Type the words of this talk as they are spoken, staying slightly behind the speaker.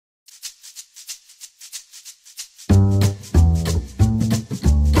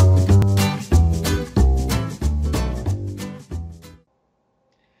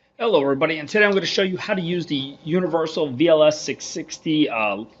Hello everybody, and today I'm going to show you how to use the Universal VLS 660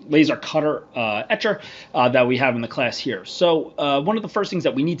 laser cutter etcher that we have in the class here. So one of the first things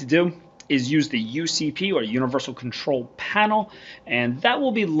that we need to do is use the UCP, or Universal Control Panel, and that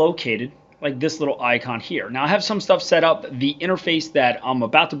will be located like this little icon here. Now I have some stuff set up. The interface that I'm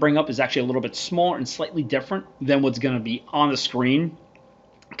about to bring up is actually a little bit smaller and slightly different than what's going to be on the screen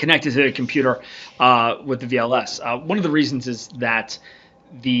connected to the computer with the VLS. One of the reasons is that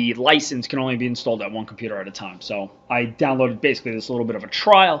the license can only be installed at one computer at a time. So I downloaded basically this little bit of a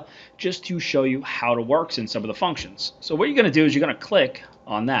trial just to show you how it works and some of the functions. So what you're going to do is you're going to click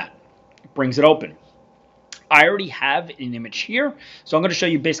on that. It brings it open. I already have an image here, so I'm going to show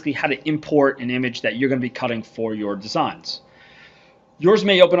you basically how to import an image that you're going to be cutting for your designs. Yours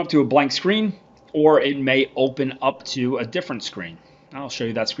may open up to a blank screen, or it may open up to a different screen. I'll show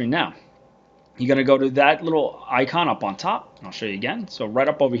you that screen now. You're going to go to that little icon up on top. I'll show you again. So right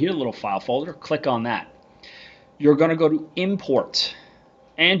up over here, little file folder, click on that. You're going to go to import,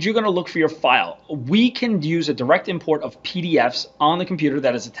 and you're going to look for your file. We can use a direct import of PDFs on the computer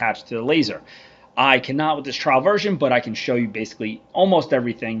that is attached to the laser. I cannot with this trial version, but I can show you basically almost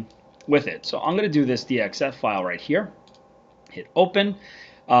everything with it. So I'm going to do this DXF file right here. Hit open.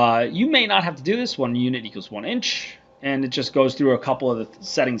 You may not have to do this. 1 unit equals 1 inch, and it just goes through a couple of the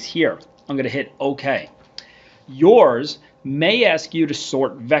settings here. I'm going to hit OK. Yours may ask you to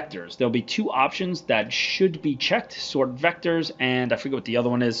sort vectors. There'll be two options that should be checked: sort vectors, and I forget what the other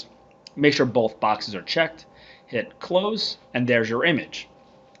one is. Make sure both boxes are checked. Hit close, and there's your image.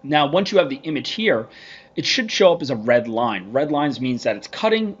 Now, once you have the image here, it should show up as a red line. Red lines means that it's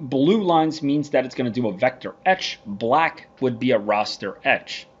cutting. Blue lines means that it's going to do a vector etch. Black would be a raster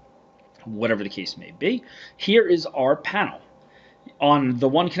etch, whatever the case may be. Here is our panel. On the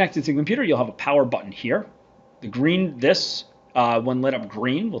one connected to the computer, you'll have a power button here. The green, when lit up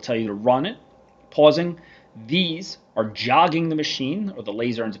green, will tell you to run it. Pausing. These are jogging the machine or the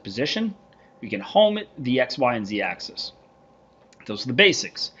laser into position. We can home it, the X, Y, and Z axis. Those are the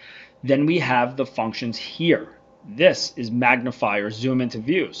basics. Then we have the functions here. This is magnify or zoom into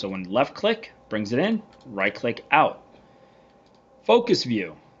view. So when left click brings it in, right click out. Focus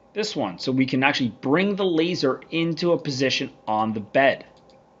view. This one, so we can actually bring the laser into a position on the bed.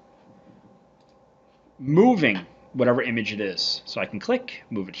 Moving whatever image it is. So I can click,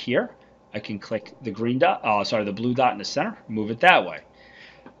 move it here. I can click the green dot, the blue dot in the center, move it that way.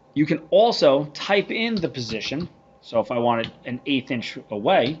 You can also type in the position. So if I want it an 1/8 inch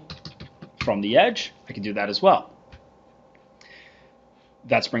away from the edge, I can do that as well.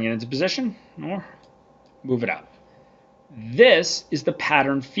 That's bringing it into position, or move it out. This is the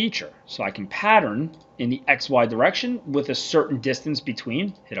pattern feature. So I can pattern in the XY direction with a certain distance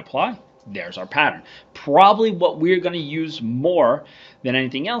between. Hit apply. There's our pattern. Probably what we're going to use more than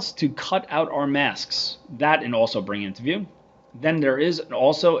anything else to cut out our masks. That, and also bring it into view. Then there is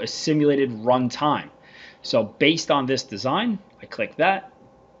also a simulated run time. So based on this design, I click that,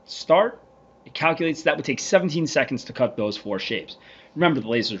 start. It calculates that would take 17 seconds to cut those 4 shapes. Remember, the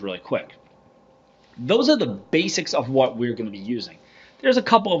laser is really quick. Those are the basics of what we're going to be using. There's a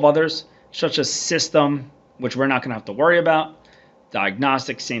couple of others, such as system, which we're not going to have to worry about.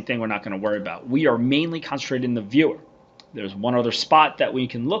 Diagnostic, same thing, we're not going to worry about. We are mainly concentrated in the viewer. There's one other spot that we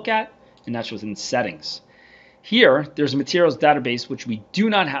can look at, and that's within settings. Here, there's a materials database, which we do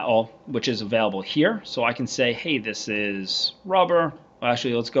not have, which is available here. So I can say, hey, this is rubber. Well,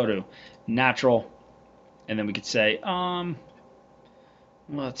 actually, let's go to natural, and then we could say,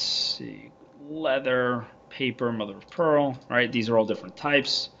 let's see, leather, paper, mother of pearl, right? These are all different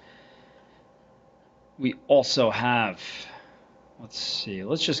types. We also have, let's see,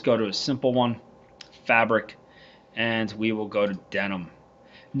 let's just go to a simple one, fabric, and we will go to denim.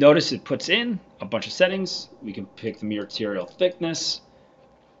 Notice it puts in a bunch of settings. We can pick the material thickness,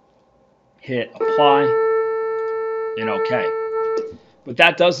 hit apply, and OK. What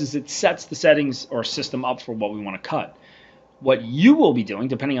that does is it sets the settings or system up for what we want to cut. What you will be doing,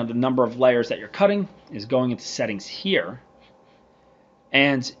 depending on the number of layers that you're cutting, is going into settings here,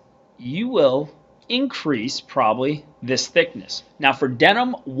 and you will increase probably this thickness. Now for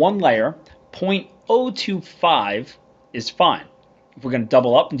denim, 1 layer, 0.025 is fine. If we're going to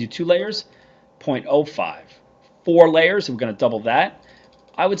double up and do 2 layers, 0.05. 4 layers, if we're going to double that,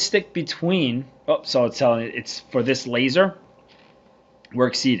 I would stick between, so it's telling it it's for this laser, we're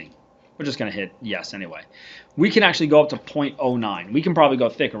exceeding. We're just going to hit yes anyway. We can actually go up to 0.09. We can probably go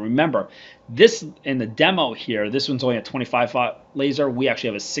thicker. Remember, this in the demo here, this one's only a 25 watt laser. We actually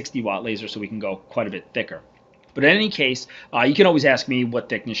have a 60 watt laser, so we can go quite a bit thicker. But in any case, you can always ask me what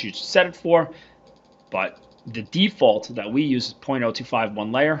thickness you should set it for. But The default that we use is 0.025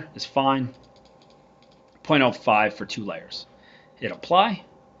 one layer is fine. 0.05 for 2 layers. Hit apply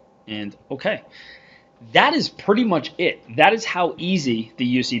and okay. That is pretty much it. That is how easy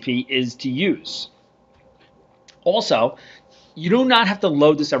the UCP is to use. Also, you do not have to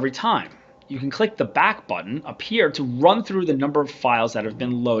load this every time. You can click the back button up here to run through the number of files that have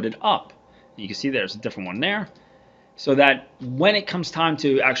been loaded up. You can see there's a different one there. So that when it comes time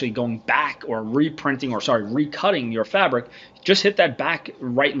to actually going back or recutting your fabric, just hit that back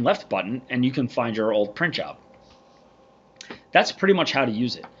right and left button and you can find your old print job. That's pretty much how to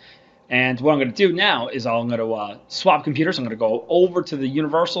use it. And what I'm going to do now is I'm going to swap computers. I'm going to go over to the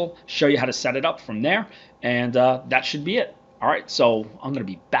Universal, show you how to set it up from there, and that should be it. All right, so I'm going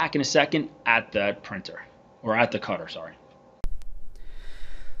to be back in a second at the printer, or at the cutter, sorry.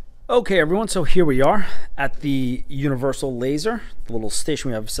 Okay, everyone, so here we are at the Universal laser, the little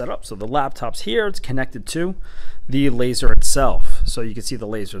station we have set up. So the laptop's here, it's connected to the laser itself. So you can see the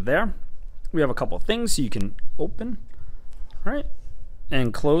laser there. We have a couple of things you can open, right,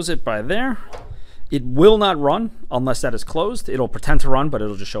 and close it by there. It will not run unless that is closed. It'll pretend to run, but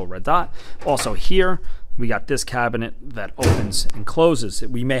it'll just show a red dot. Also here, we got this cabinet that opens and closes.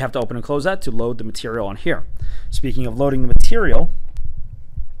 We may have to open and close that to load the material on here. Speaking of loading the material,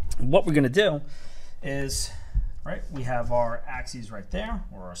 what we're going to do is, right, we have our axes right there,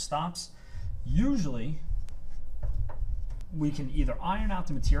 or our stops. Usually, we can either iron out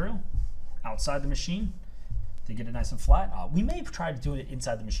the material outside the machine to get it nice and flat. We may try to do it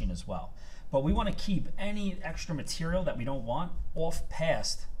inside the machine as well, but we want to keep any extra material that we don't want off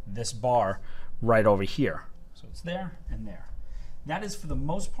past this bar right over here. So it's there and there. That is, for the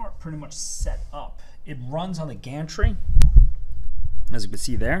most part, pretty much set up. It runs on the gantry, as you can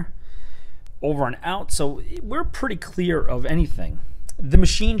see there, over and out, so we're pretty clear of anything. The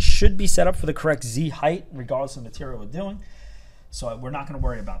machine should be set up for the correct Z height, regardless of the material we're doing, so we're not going to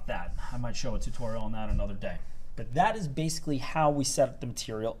worry about that. I might show a tutorial on that another day. But that is basically how we set the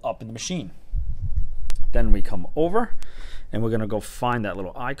material up in the machine. Then we come over, and we're going to go find that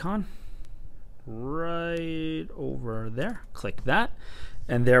little icon right over there. Click that,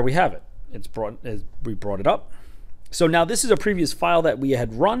 and there we have it. We brought it up. So now this is a previous file that we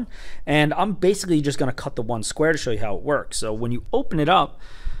had run, and I'm basically just going to cut the one square to show you how it works. So when you open it up,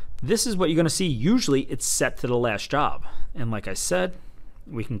 this is what you're going to see. Usually it's set to the last job, and like I said,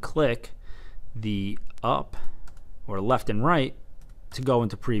 we can click the up or left and right to go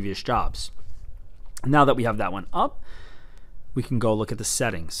into previous jobs. Now that we have that one up, we can go look at the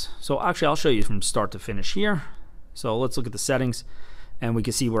settings. So actually I'll show you from start to finish here. So let's look at the settings, and we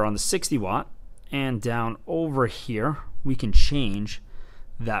can see we're on the 60 watt. And down over here, we can change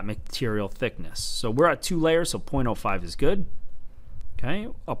that material thickness. So we're at 2 layers, so 0.05 is good. Okay,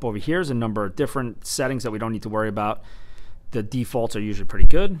 up over here is a number of different settings that we don't need to worry about. The defaults are usually pretty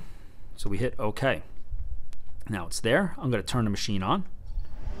good. So we hit OK. Now it's there. I'm going to turn the machine on.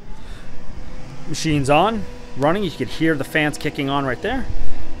 Machine's on, running. You can hear the fans kicking on right there.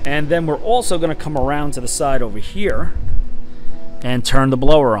 And then we're also going to come around to the side over here and turn the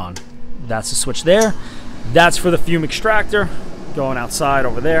blower on. That's the switch there. That's for the fume extractor going outside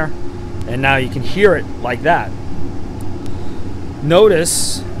over there. And now you can hear it like that.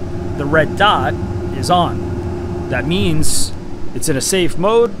 Notice the red dot is on. That means it's in a safe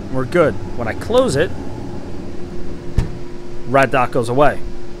mode. We're good. When I close it, red dot goes away.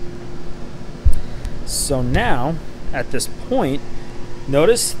 So now at this point,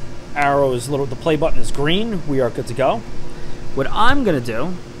 notice arrow is little, the play button is green. We are good to go. What I'm going to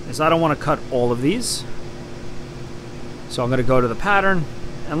do is I don't want to cut all of these. So I'm going to go to the pattern,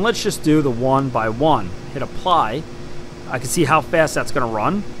 and let's just do the 1 by 1. Hit apply. I can see how fast that's going to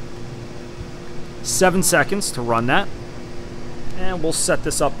run. 7 seconds to run that. And we'll set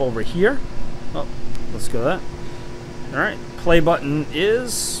this up over here. Oh, let's go that. All right, play button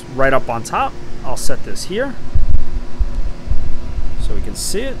is right up on top. I'll set this here so we can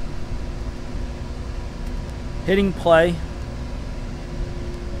see it. Hitting play.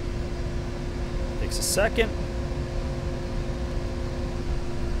 Takes a second.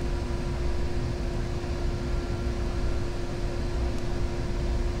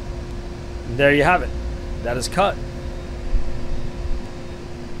 And there you have it. That is cut.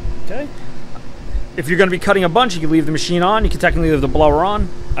 Okay. If you're going to be cutting a bunch, you can leave the machine on. You can technically leave the blower on.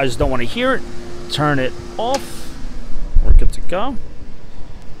 I just don't want to hear it. Turn it off. We're good to go.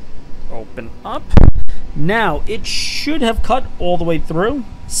 Open up. Now, it should have cut all the way through.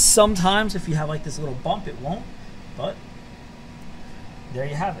 Sometimes if you have like this little bump, it won't. But there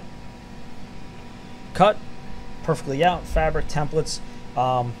you have it. Cut perfectly out. Fabric templates.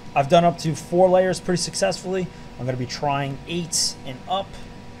 I've done up to 4 layers pretty successfully. I'm going to be trying 8 and up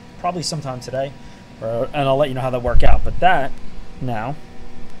probably sometime today, and I'll let you know how that work out. But that now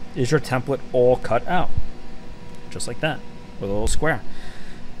is your template all cut out, just like that, with a little square.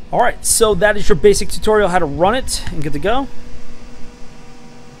 All right, so that is your basic tutorial how to run it and good to go.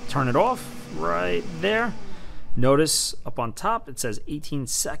 Turn it off right there. Notice up on top it says 18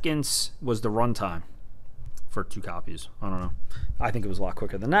 seconds was the runtime for 2 copies. I don't know. I think it was a lot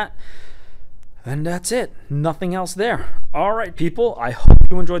quicker than that. And that's it. Nothing else there. All right, people. I hope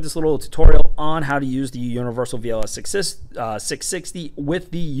you enjoyed this little tutorial on how to use the Universal VLS 660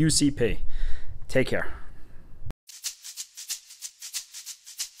 with the UCP. Take care.